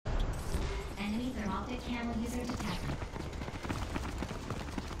Optic camel user detected.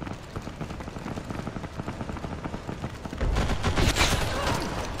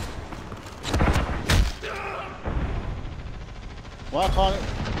 Why can't it?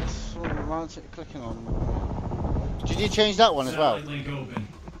 Sort of why isn't it clicking on? Did you change that one as well? Satellite link open.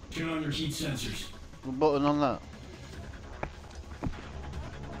 Turn on your heat sensors. The button on that.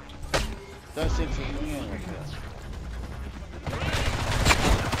 Don't seem to be near it.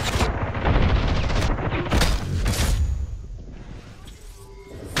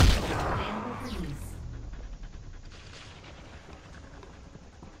 Available for use.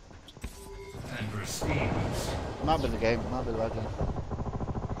 Time for a speed boost. Might be the game, might be lagging.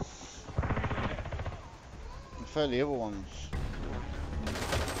 Prefer the other ones.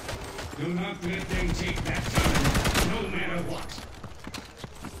 Do not let them take that time, no matter what.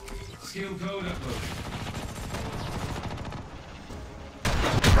 Skill code uploaded.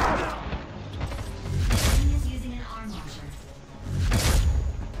 Enemy is using an arm launcher.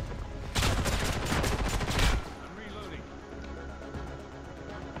 I'm reloading.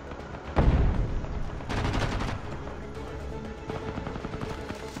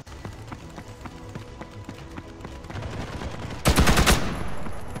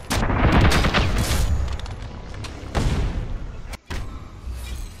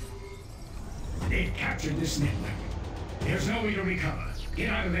 They've captured this network. There's no way to recover. Get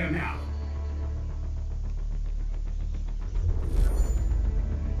out of there now.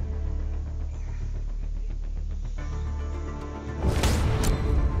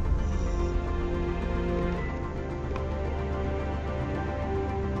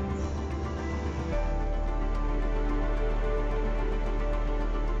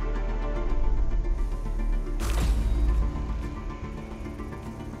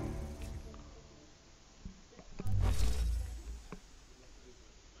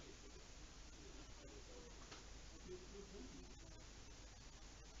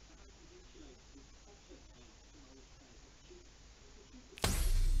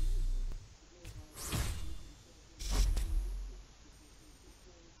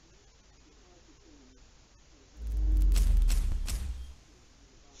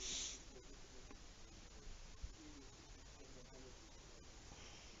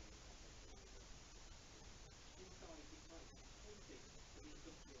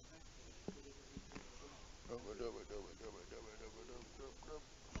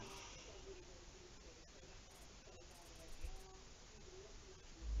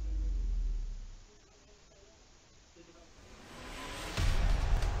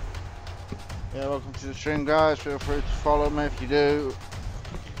 Yeah, welcome to the stream, guys. Feel free to follow me. If you do,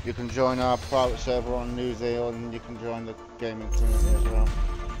 you can join our private server on Newsy, and you can join the gaming community as well.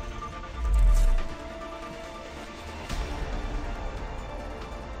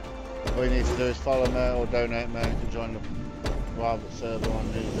 All you need to do is follow me or donate me. You can join the private server on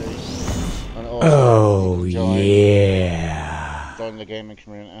Newsy, and also you can join the gaming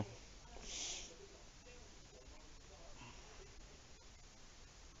community.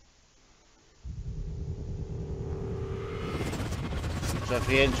 So if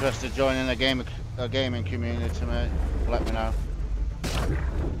you're interested in joining a gaming community, mate, let me know.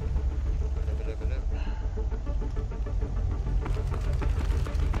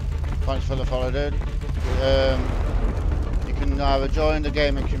 Thanks for the follow, dude. You can either join the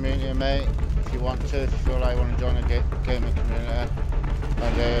gaming community, mate, if you want to, if you feel like you want to join a gaming community.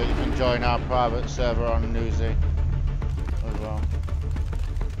 And you can join our private server on Newsy as well.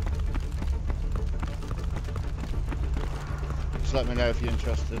 Just let me know if you're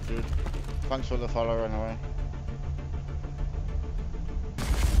interested, dude. Thanks for the follow anyway.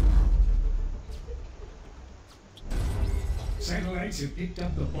 Satellites have picked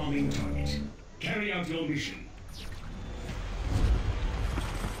up the bombing target. Carry out your mission.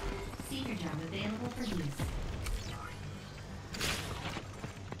 Seeker drum available for use.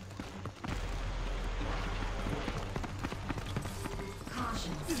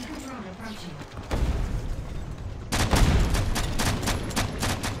 Caution, seeker drone approaching.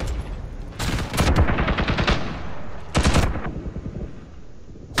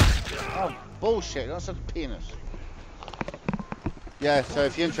 Oh, bullshit, that's a penis. Yeah, so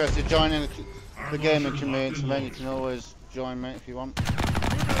if you're interested in joining the gaming community, then you can always join, mate, if you want.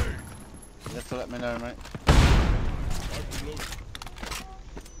 You have to let me know, mate.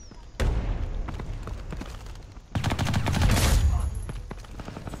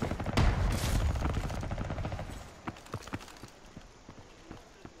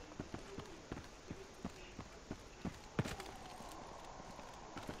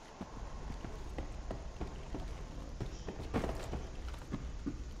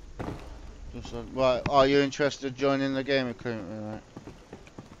 Right, are you interested in joining the gaming community, mate?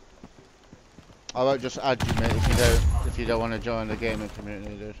 I won't just add you, mate, if you don't want to join the gaming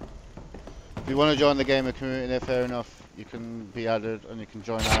community, dude. If you want to join the gaming community, then fair enough. You can be added and you can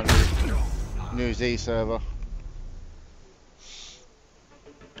join our new Z server.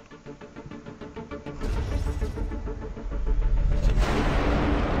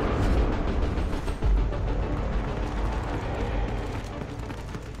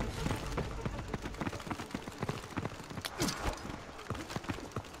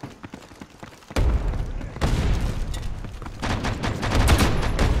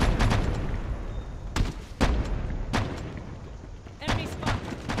 Enemy spot.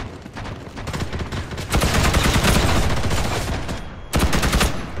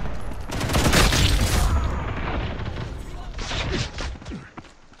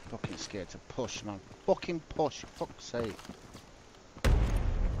 Fucking scared to push, man. Fucking push, fuck's sake.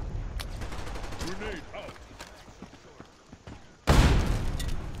 Grenade out.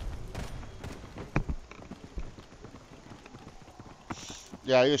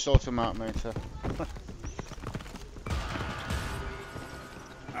 Yeah, you sort him out, mate.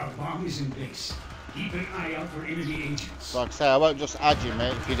 Our bomb is in place. Keep an eye out for enemy agents. Like I say, I won't just add you,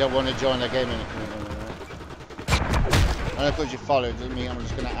 mate, if you don't want to join the gaming community, mate. And because you followed, doesn't mean I'm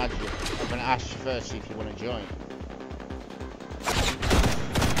just going to add you. I'm going to ask you first, see if you want to join.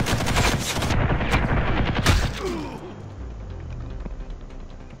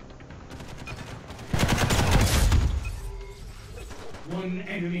 One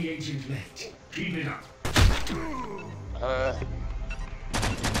enemy agent left. Keep it up.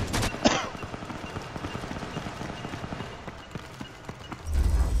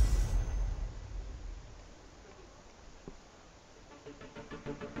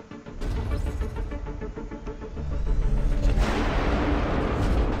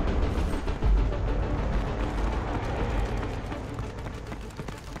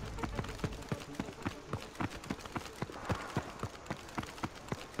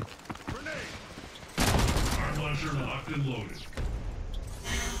 Arm launcher locked and loaded.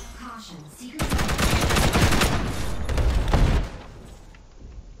 Caution, secret drone.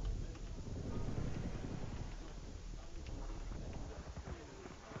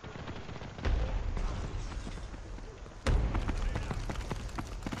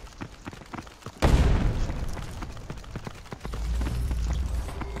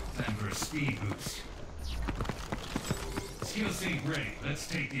 Time for a speed boost. Skill sync ready. Let's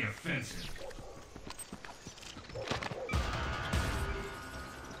take the offensive.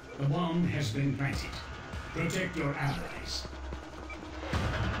 The bomb has been planted. Protect your allies.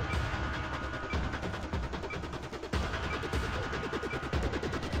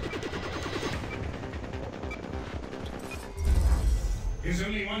 There's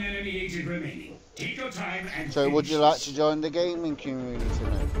only one enemy agent remaining. Take your time and So would finish you like this. to join the gaming community,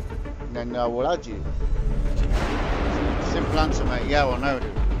 mate? And then I will add you. Simple answer, mate. Yeah or no, dude.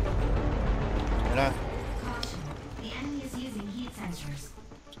 You know? Caution, the enemy is using heat sensors.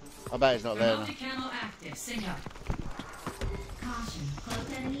 I bet it's not there now. Camo active. Sync up. Caution,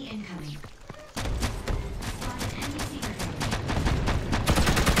 close enemy incoming. Spotted enemy secret drone.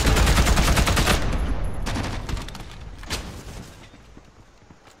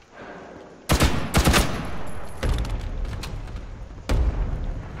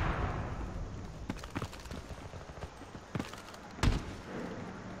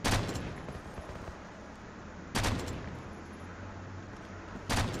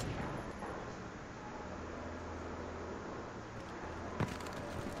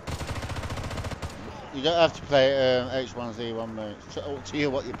 You don't have to play H1Z1, mate. It's up to you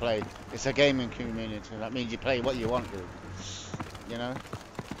what you play. It's a gaming community. That means you play what you want, dude. You know?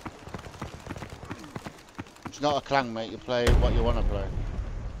 It's not a clan, mate. You play what you want to play.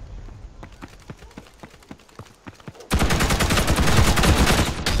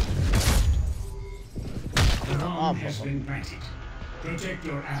 The bomb has been planted. Protect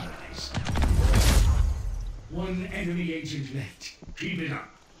your allies. One enemy agent left. Keep it up.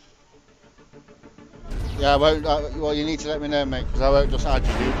 Yeah, I won't. Well, you need to let me know, mate, because I won't just add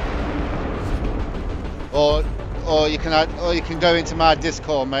you, dude. Or you can add, or you can go into my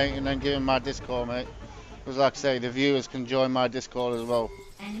Discord, mate, and then give him my Discord, mate. Because like I say, the viewers can join my Discord as well.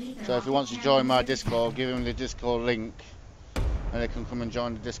 Enemy So if he wants to join my Discord, give him the Discord link, and he can come and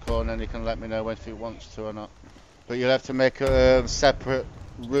join the Discord, and then he can let me know if he wants to or not. But you'll have to make a separate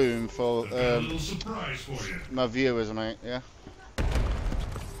room for I've got a little surprise for you. my viewers, mate. Yeah.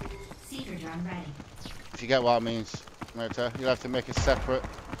 Seeker drone ready. If you get what I mean, mate, you'll have to make a separate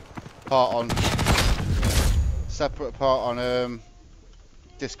part on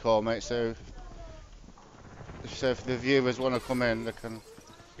Discord, mate. So if the viewers want to come in, they can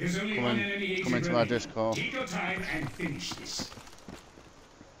There's only come one enemy in, agent come into my remaining. Discord. Take your time and finish this.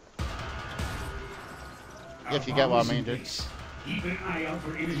 If you get what I mean, dude. Place. Keep an eye out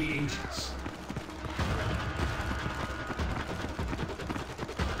for enemy agents.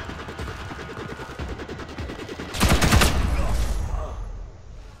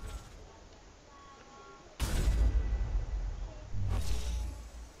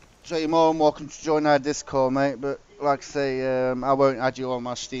 So you're more than welcome to join our Discord, mate. But like I say, I won't add you on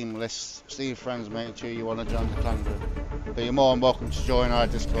my Steam list. Steam friends, mate, until you want to join the clan group. But you're more than welcome to join our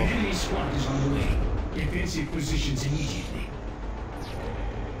Discord. Enemy squad is on the way. Defensive positions immediately.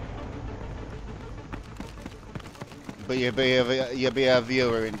 But you'll be a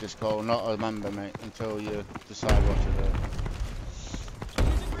viewer in Discord, not a member, mate, until you decide what to do.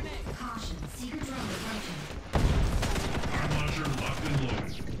 Caution, secret drone approaching. Arm launcher locked and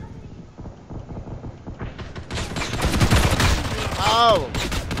loaded. Oh!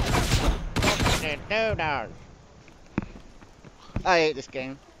 Fucking noodles! I hate this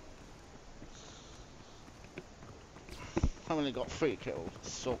game. I've only got 3 kills. It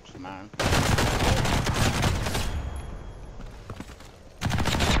sucks, man.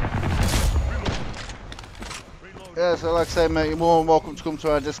 Yeah, so like I say, mate, you're more than welcome to come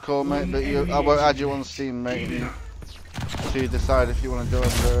to our Discord, mate, but I won't add you on Steam, mate, to decide if you want to join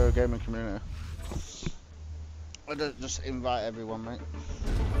the gaming community. I don't just invite everyone, mate.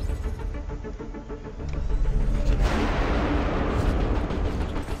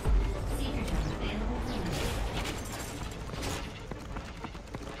 Secret drone available for launch.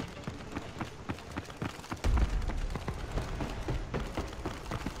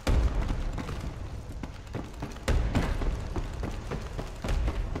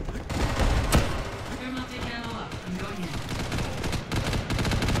 Thermal ammo up. I'm going in.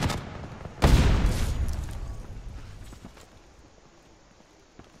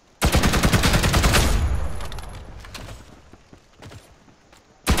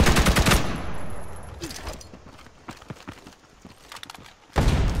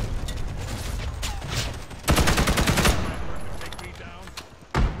 Take me down.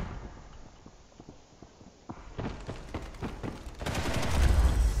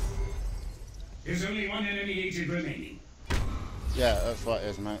 There's only one enemy agent remaining. Yeah, that's what it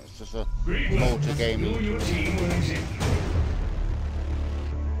is, mate. It's just a Great work. multi-game. Know your team will execute.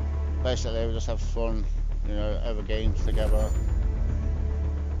 Basically, we just have fun, you know, have games together,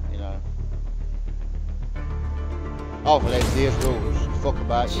 you know. Oh, but there's rules. Fuck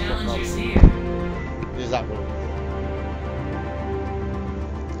about you. Fuck Challenge is off. here. There's that rule.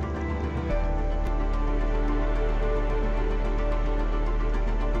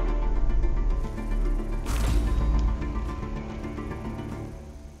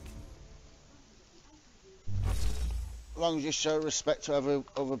 As long as you show respect to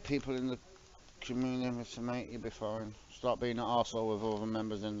other people in the community, mate, you'll be fine. Stop being an arsehole with other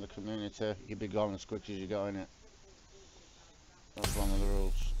members in the community, you'll be gone as quick as you got in it. That's one of the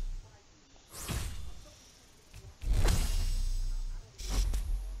rules.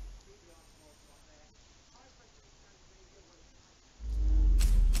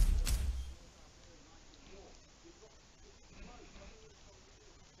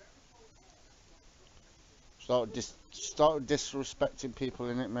 Start disrespecting people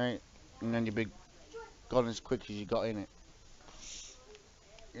in it, mate, and then you'll be gone as quick as you got in it.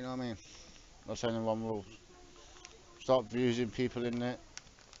 You know what I mean? That's only one rule. Stop abusing people in it.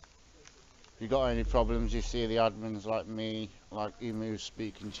 If you got any problems, you see the admins like me, like Emu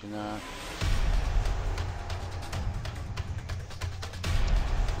speaking to you now.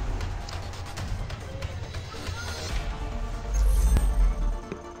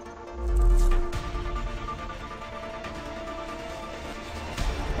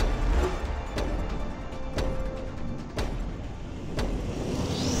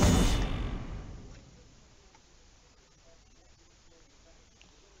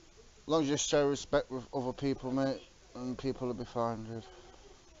 As long as you show respect with other people, mate, and people will be fine, dude.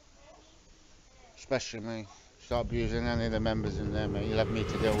 Especially me. Start abusing any of the members in there, mate. You'll have me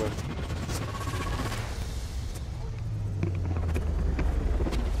to deal with.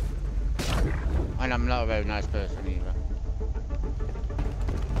 And I'm not a very nice person either.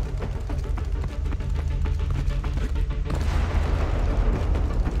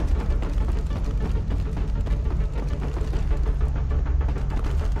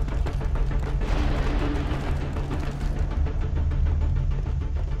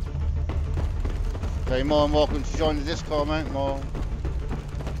 So you're more than welcome to join the Discord, mate, more,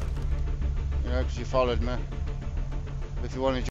 you know, because you followed me. If you want to